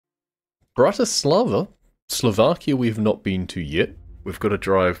Bratislava, Slovakia we've not been to yet. We've got to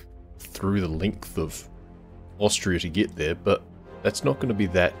drive through the length of Austria to get there, but that's not going to be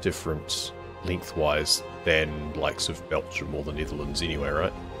that different lengthwise than likes of Belgium or the Netherlands anyway,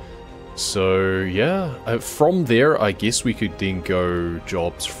 right? So yeah, from there I guess we could then go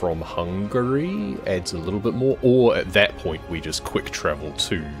jobs from Hungary, adds a little bit more, or at that point we just quick travel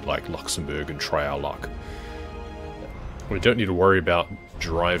to like Luxembourg and try our luck. We don't need to worry about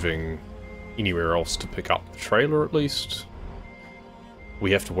driving anywhere else to pick up the trailer at least.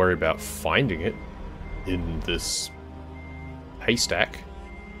 We have to worry about finding it in this haystack.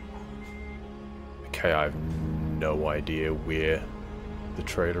 Okay, I have no idea where the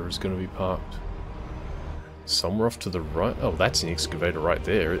trailer is going to be parked. Somewhere off to the right. Oh, that's an excavator right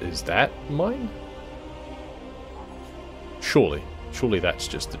there. Is that mine? Surely. Surely that's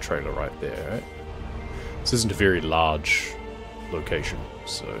just the trailer right there, right? This isn't a very large location,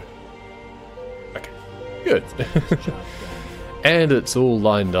 so... Okay, good. And it's all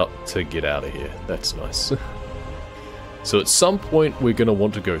lined up to get out of here. That's nice. So at some point we're going to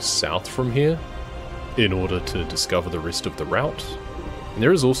want to go south from here in order to discover the rest of the route. And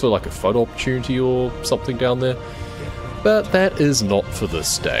there is also like a photo opportunity or something down there, but that is not for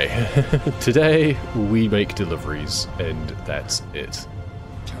this day. Today we make deliveries and that's it.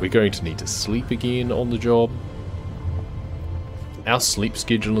 We're going to need to sleep again on the job. Our sleep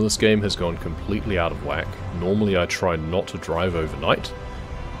schedule in this game has gone completely out of whack. Normally I try not to drive overnight,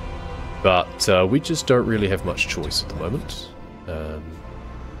 but we just don't really have much choice at the moment.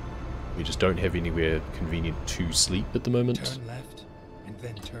 We just don't have anywhere convenient to sleep at the moment. Turn left and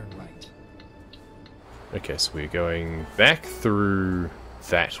then turn right. Okay, so we're going back through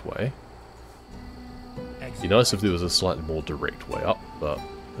that way. It'd be nice if there was a slightly more direct way up, but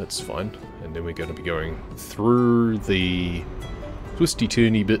that's fine. And then we're going to be going through the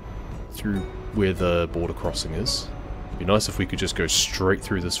twisty-turny bit through where the border crossing is. It'd be nice if we could just go straight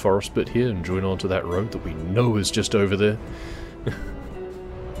through this forest bit here and join onto that road that we know is just over there.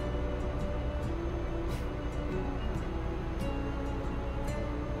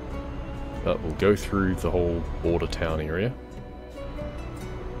 But we'll go through the whole border town area.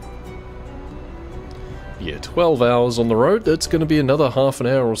 Yeah, 12 hours on the road. That's going to be another half an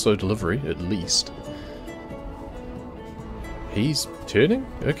hour or so delivery, at least. He's turning?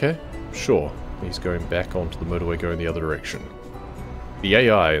 Okay, sure. He's going back onto the motorway going the other direction. The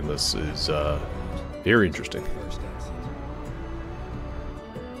AI in this is very interesting.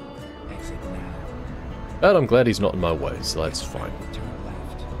 But I'm glad he's not in my way, so that's fine.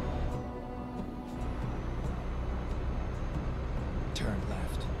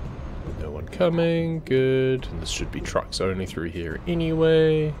 No one coming, good. And this should be trucks only through here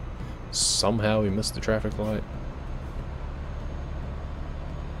anyway. Somehow we missed the traffic light.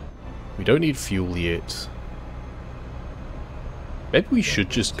 We don't need fuel yet. Maybe we should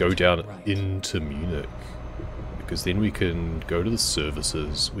just go down into Munich, because then we can go to the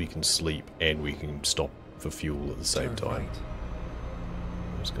services, we can sleep, and we can stop for fuel at the same time.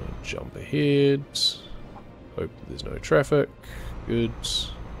 I'm just going to jump ahead. Hope there's no traffic. Good.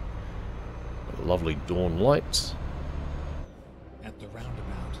 A lovely dawn light. At the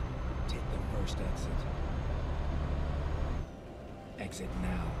roundabout, take the first exit. Exit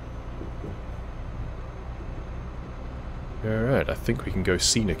now. Alright, I think we can go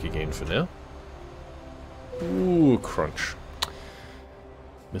scenic again for now. Ooh, crunch.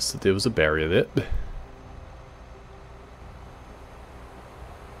 Missed that there was a barrier there.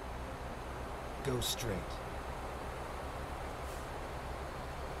 Go straight.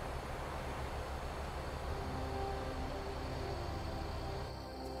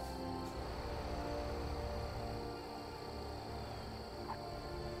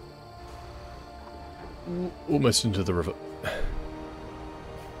 Almost into the river.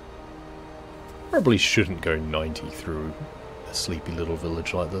 Probably shouldn't go 90 through a sleepy little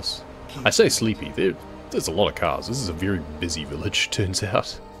village like this. I say sleepy, there's a lot of cars. This is a very busy village, turns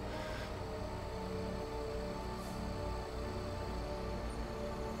out.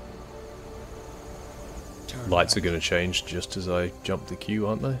 Lights are going to change just as I jump the queue,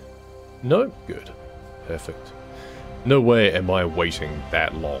 aren't they? No? Good. Perfect. No way am I waiting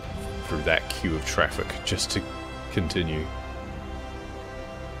that long through that queue of traffic just to continue.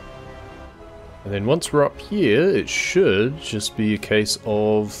 And then once we're up here, it should just be a case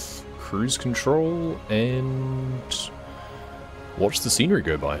of cruise control and watch the scenery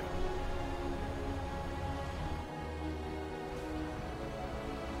go by.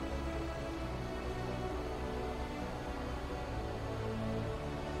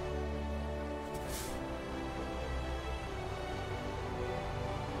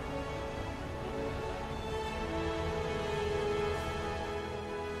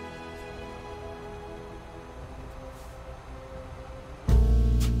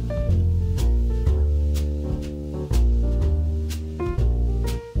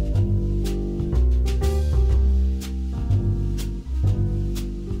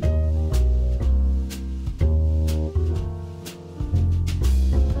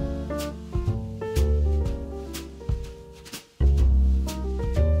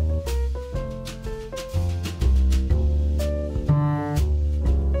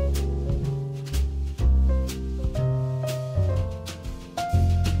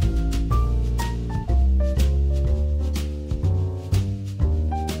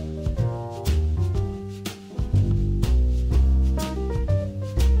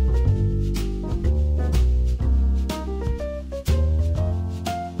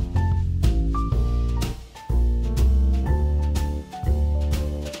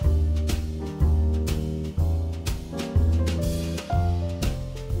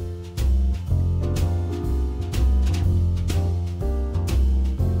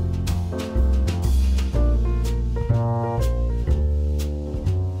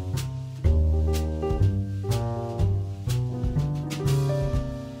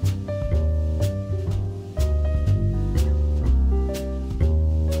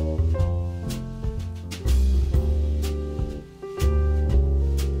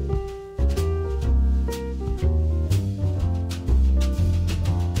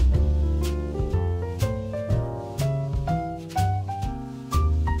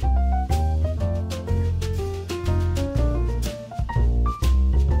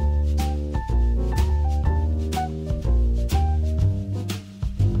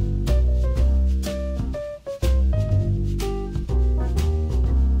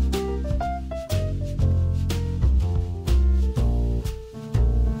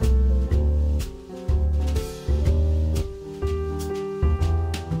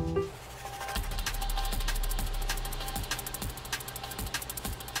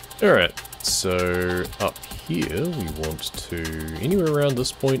 Alright, so up here we want to, anywhere around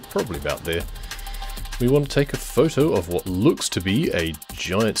this point, probably about there, we want to take a photo of what looks to be a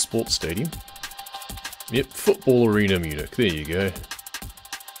giant sports stadium. Yep, Football Arena Munich, there you go.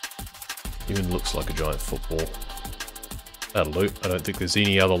 Even looks like a giant football. That'll do. I don't think there's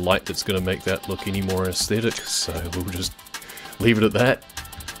any other light that's going to make that look any more aesthetic, so we'll just leave it at that.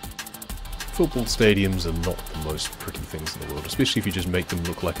 Football stadiums are not the most pretty things in the world, especially if you just make them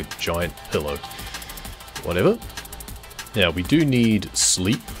look like a giant pillow. Whatever. Now, we do need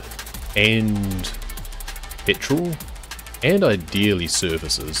sleep and petrol and ideally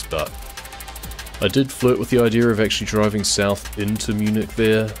services, but I did flirt with the idea of actually driving south into Munich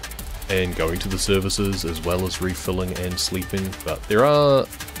there and going to the services as well as refilling and sleeping, but there are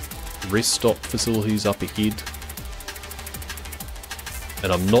rest stop facilities up ahead.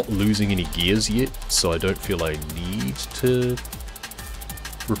 And I'm not losing any gears yet, so I don't feel I need to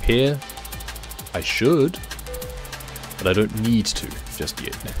repair. I should, but I don't need to just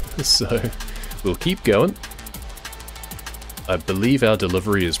yet. So we'll keep going. I believe our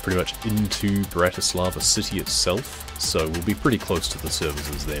delivery is pretty much into Bratislava city itself, so we'll be pretty close to the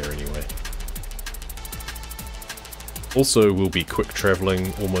services there anyway. Also, we'll be quick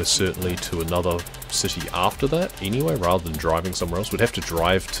travelling almost certainly to another city after that anyway, rather than driving somewhere else. We'd have to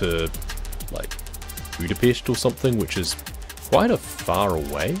drive to, like, Budapest or something, which is quite a far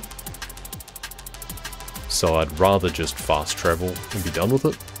away. So I'd rather just fast travel and be done with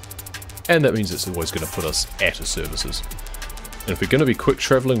it. And that means it's always going to put us at a services. And if we're going to be quick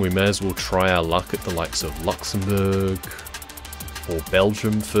travelling, we may as well try our luck at the likes of Luxembourg or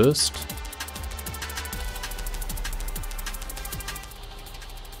Belgium first.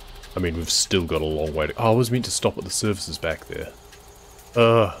 I mean, we've still got a long way to... Oh, I was meant to stop at the services back there.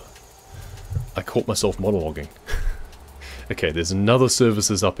 I caught myself monologuing. Okay, there's another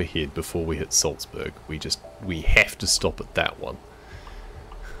services up ahead before we hit Salzburg. We have to stop at that one.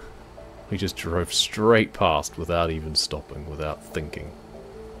 We just drove straight past without even stopping, without thinking.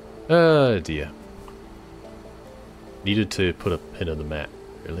 Oh dear. Needed to put a pin in the map,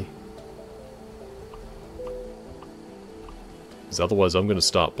 really. Because otherwise I'm going to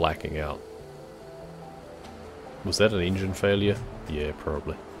start blacking out. Was that an engine failure? Yeah,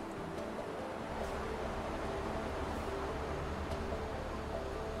 probably.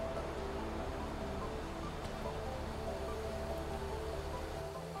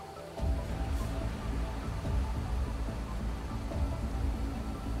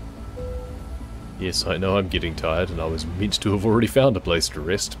 Yes, I know I'm getting tired and I was meant to have already found a place to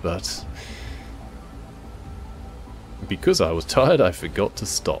rest, but because I was tired, I forgot to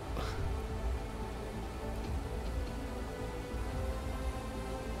stop.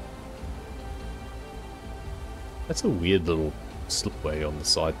 That's a weird little slipway on the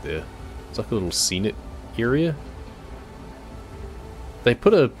side there. It's like a little scenic area. They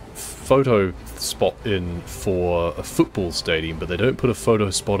put a photo spot in for a football stadium, but they don't put a photo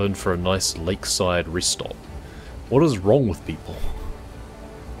spot in for a nice lakeside rest stop. What is wrong with people?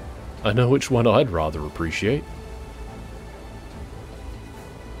 I know which one I'd rather appreciate.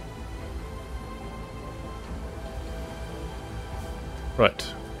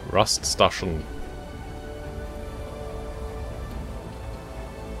 Right, Raststation.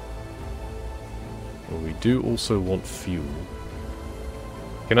 Well, we do also want fuel.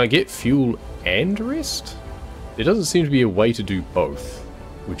 Can I get fuel and rest? There doesn't seem to be a way to do both,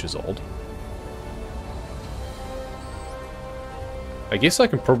 which is odd. I guess I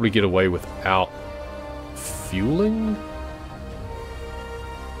can probably get away without fueling.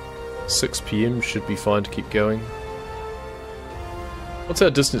 6 PM should be fine to keep going. What's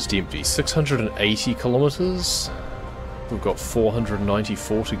our distance to empty? 680 kilometers? We've got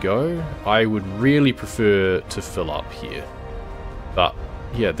 494 to go. I would really prefer to fill up here. But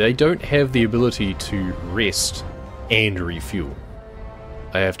yeah, they don't have the ability to rest and refuel.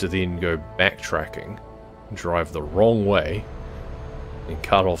 I have to then go backtracking, drive the wrong way, and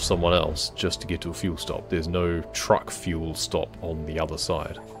cut off someone else just to get to a fuel stop. There's no truck fuel stop on the other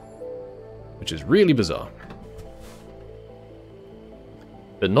side, which is really bizarre.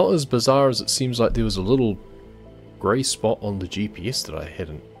 But not as bizarre as it seems like there was a little grey spot on the GPS that I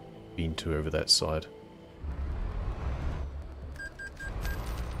hadn't been to over that side.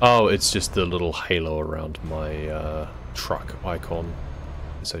 Oh, it's just the little halo around my truck icon.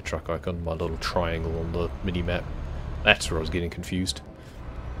 I say truck icon, my little triangle on the mini-map. That's where I was getting confused.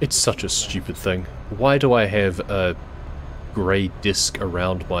 It's such a stupid thing. Why do I have a grey disc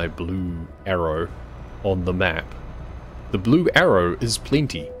around my blue arrow on the map? The blue arrow is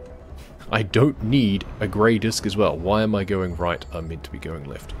plenty. I don't need a grey disc as well. Why am I going right? I'm meant to be going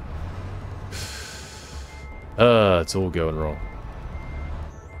left. It's all going wrong.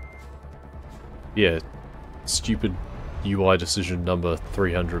 Yeah, stupid UI decision number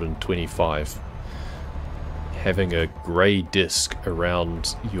 325. Having a grey disc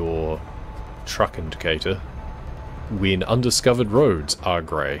around your truck indicator when undiscovered roads are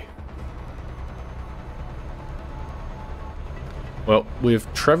grey. Well,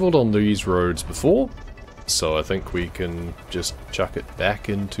 we've travelled on these roads before, so I think we can just chuck it back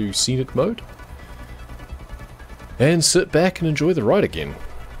into scenic mode and sit back and enjoy the ride again.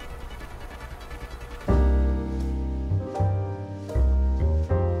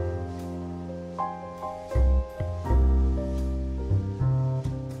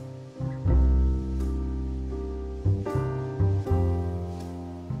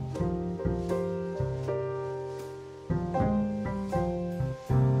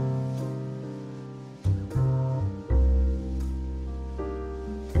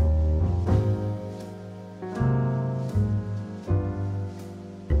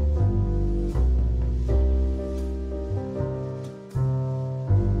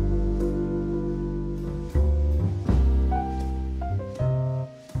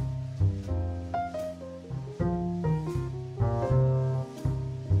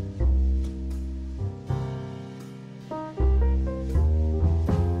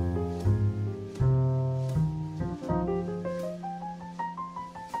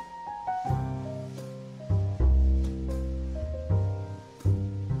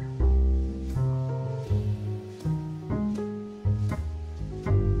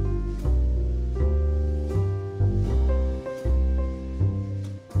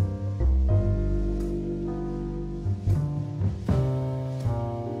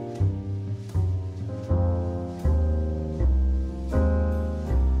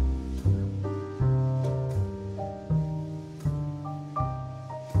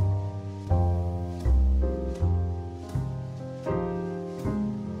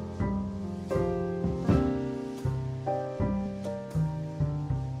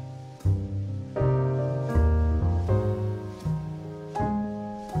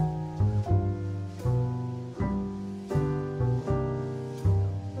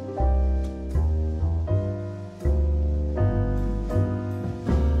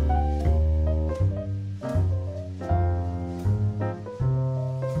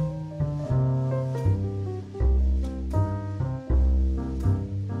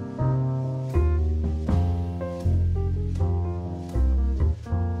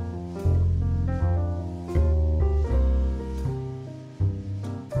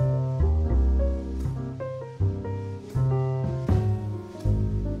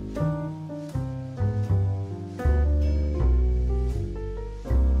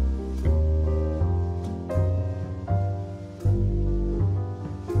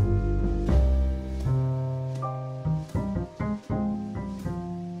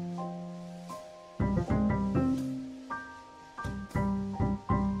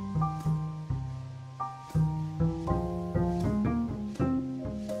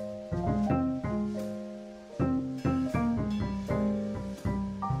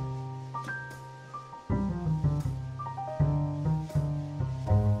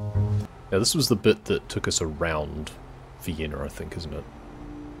 Now this was the bit that took us around Vienna, I think, isn't it?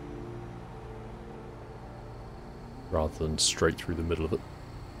 Rather than straight through the middle of it.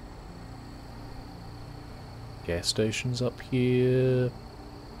 Gas stations up here.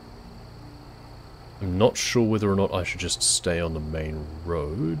 I'm not sure whether or not I should just stay on the main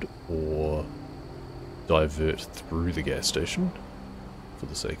road or divert through the gas station for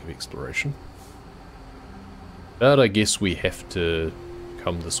the sake of exploration. But I guess we have to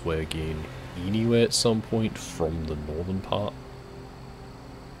come this way again anyway at some point from the northern part.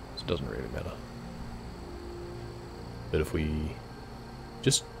 So it doesn't really matter. But if we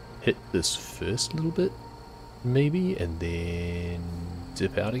just hit this first little bit, maybe, and then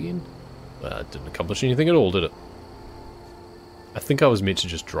dip out again. Well, it didn't accomplish anything at all, did it? I think I was meant to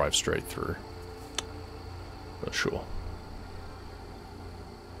just drive straight through. Not sure.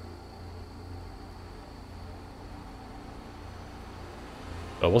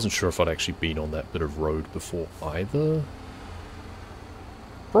 I wasn't sure if I'd actually been on that bit of road before either.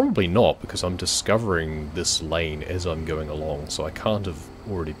 Probably not, because I'm discovering this lane as I'm going along, so I can't have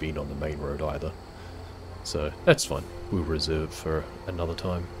already been on the main road either. So, that's fine. We'll reserve it for another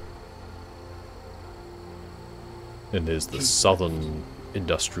time. And there's the southern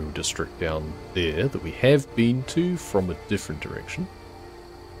industrial district down there that we have been to from a different direction.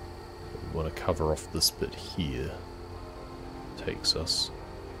 We want to cover off this bit here. Takes us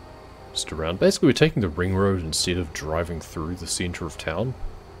just around. Basically, we're taking the ring road instead of driving through the centre of town.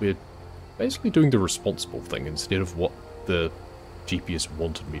 We're basically doing the responsible thing instead of what the GPS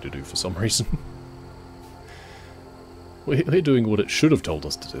wanted me to do for some reason. We're doing what it should have told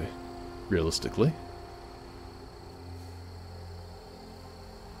us to do, realistically.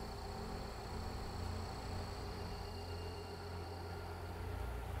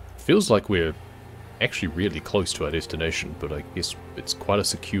 Feels like we're actually really close to our destination, but I guess it's quite a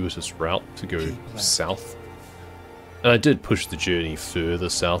circuitous route to go south. And I did push the journey further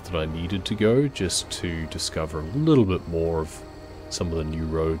south than I needed to go, just to discover a little bit more of some of the new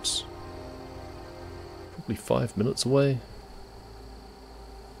roads. Probably 5 minutes away,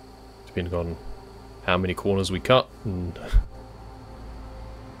 depending on how many corners we cut and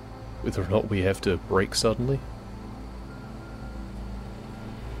whether or not we have to brake suddenly.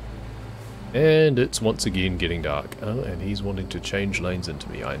 And it's once again getting dark. Oh, and he's wanting to change lanes into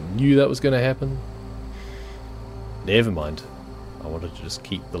me. I knew that was going to happen. Never mind. I wanted to just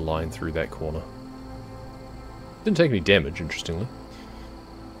keep the line through that corner. Didn't take any damage, interestingly.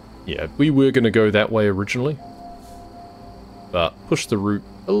 Yeah, we were going to go that way originally, but pushed the route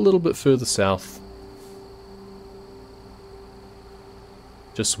a little bit further south,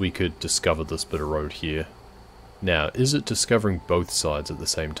 just so we could discover this bit of road here. Now, is it discovering both sides at the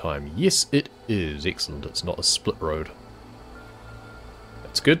same time? Yes, it is. Excellent. It's not a split road.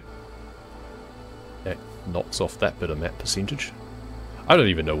 That's good. That knocks off that bit of map percentage. I don't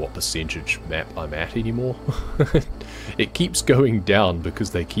even know what percentage map I'm at anymore. It keeps going down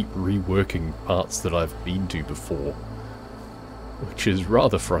because they keep reworking parts that I've been to before, which is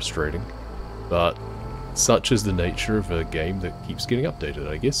rather frustrating, but such is the nature of a game that keeps getting updated,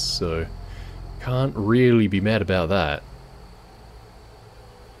 I guess, so can't really be mad about that.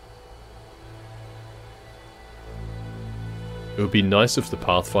 It would be nice if the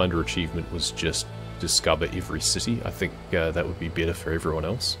Pathfinder achievement was just discover every city. I think that would be better for everyone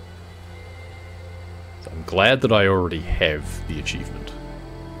else. So I'm glad that I already have the achievement.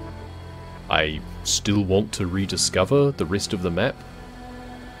 I still want to rediscover the rest of the map.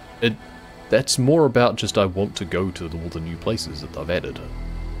 That's more about just I want to go to all the new places that I've added.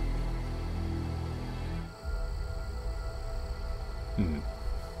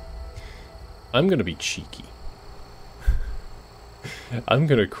 I'm gonna be cheeky. I'm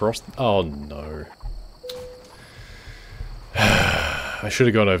gonna cross... Oh no. I should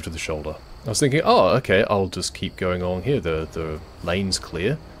have gone over to the shoulder. I was thinking, oh, okay, I'll just keep going along here. The lane's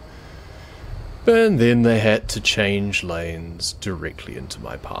clear. And then they had to change lanes directly into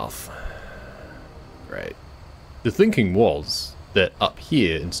my path. Great. The thinking was that up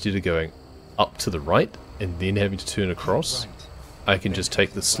here, instead of going up to the right and then having to turn across, I can just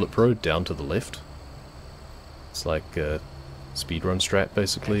take the slip road down to the left. It's like a speedrun strat,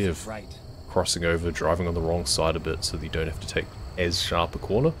 basically, of crossing over, driving on the wrong side a bit so that you don't have to take as sharp a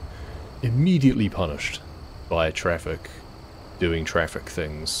corner. Immediately punished by traffic doing traffic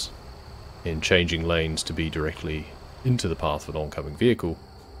things and changing lanes to be directly into the path of an oncoming vehicle,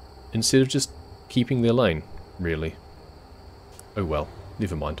 instead of just keeping their lane, really. Oh well,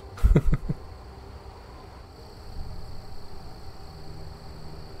 never mind.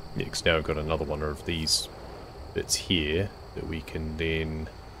 Next, now I've got another one of these bits here that we can then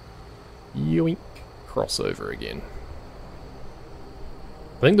yoink, cross over again.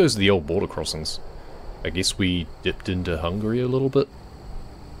 I think those are the old border crossings. I guess we dipped into Hungary a little bit.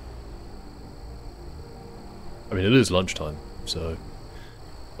 I mean, it is lunchtime, so...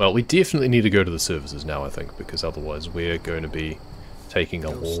 Well, we definitely need to go to the services now, I think, because otherwise we're going to be taking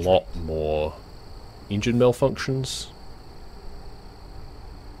a lot more engine malfunctions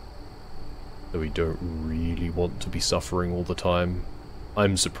that we don't really want to be suffering all the time.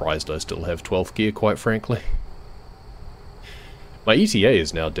 I'm surprised I still have 12th gear, quite frankly. My ETA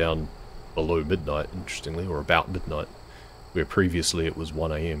is now down below midnight, interestingly, or about midnight, where previously it was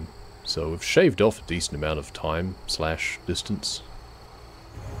 1 AM. So we've shaved off a decent amount of time / distance.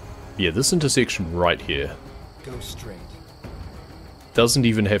 Yeah, this intersection right here Go straight. doesn't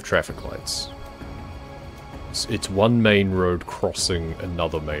even have traffic lights. It's one main road crossing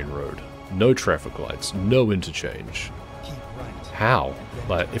another main road. No traffic lights, no interchange. Keep right. How?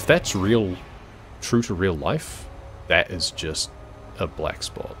 Like, if that's real, true to real life, that is just a black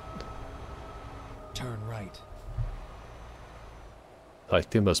spot. Turn right. Like,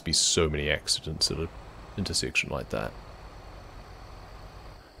 there must be so many accidents at an intersection like that.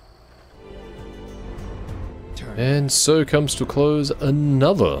 Turn. And so comes to a close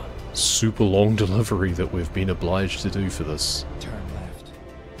another super long delivery that we've been obliged to do for this. Turn left.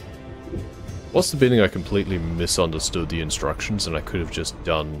 What's the betting I completely misunderstood the instructions and I could have just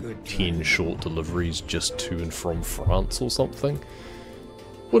done 10 short deliveries just to and from France or something?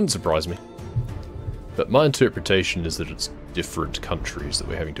 Wouldn't surprise me. But my interpretation is that it's different countries that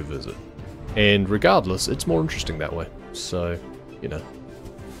we're having to visit. And regardless, it's more interesting that way. So, you know.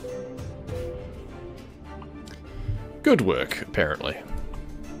 Good work, apparently.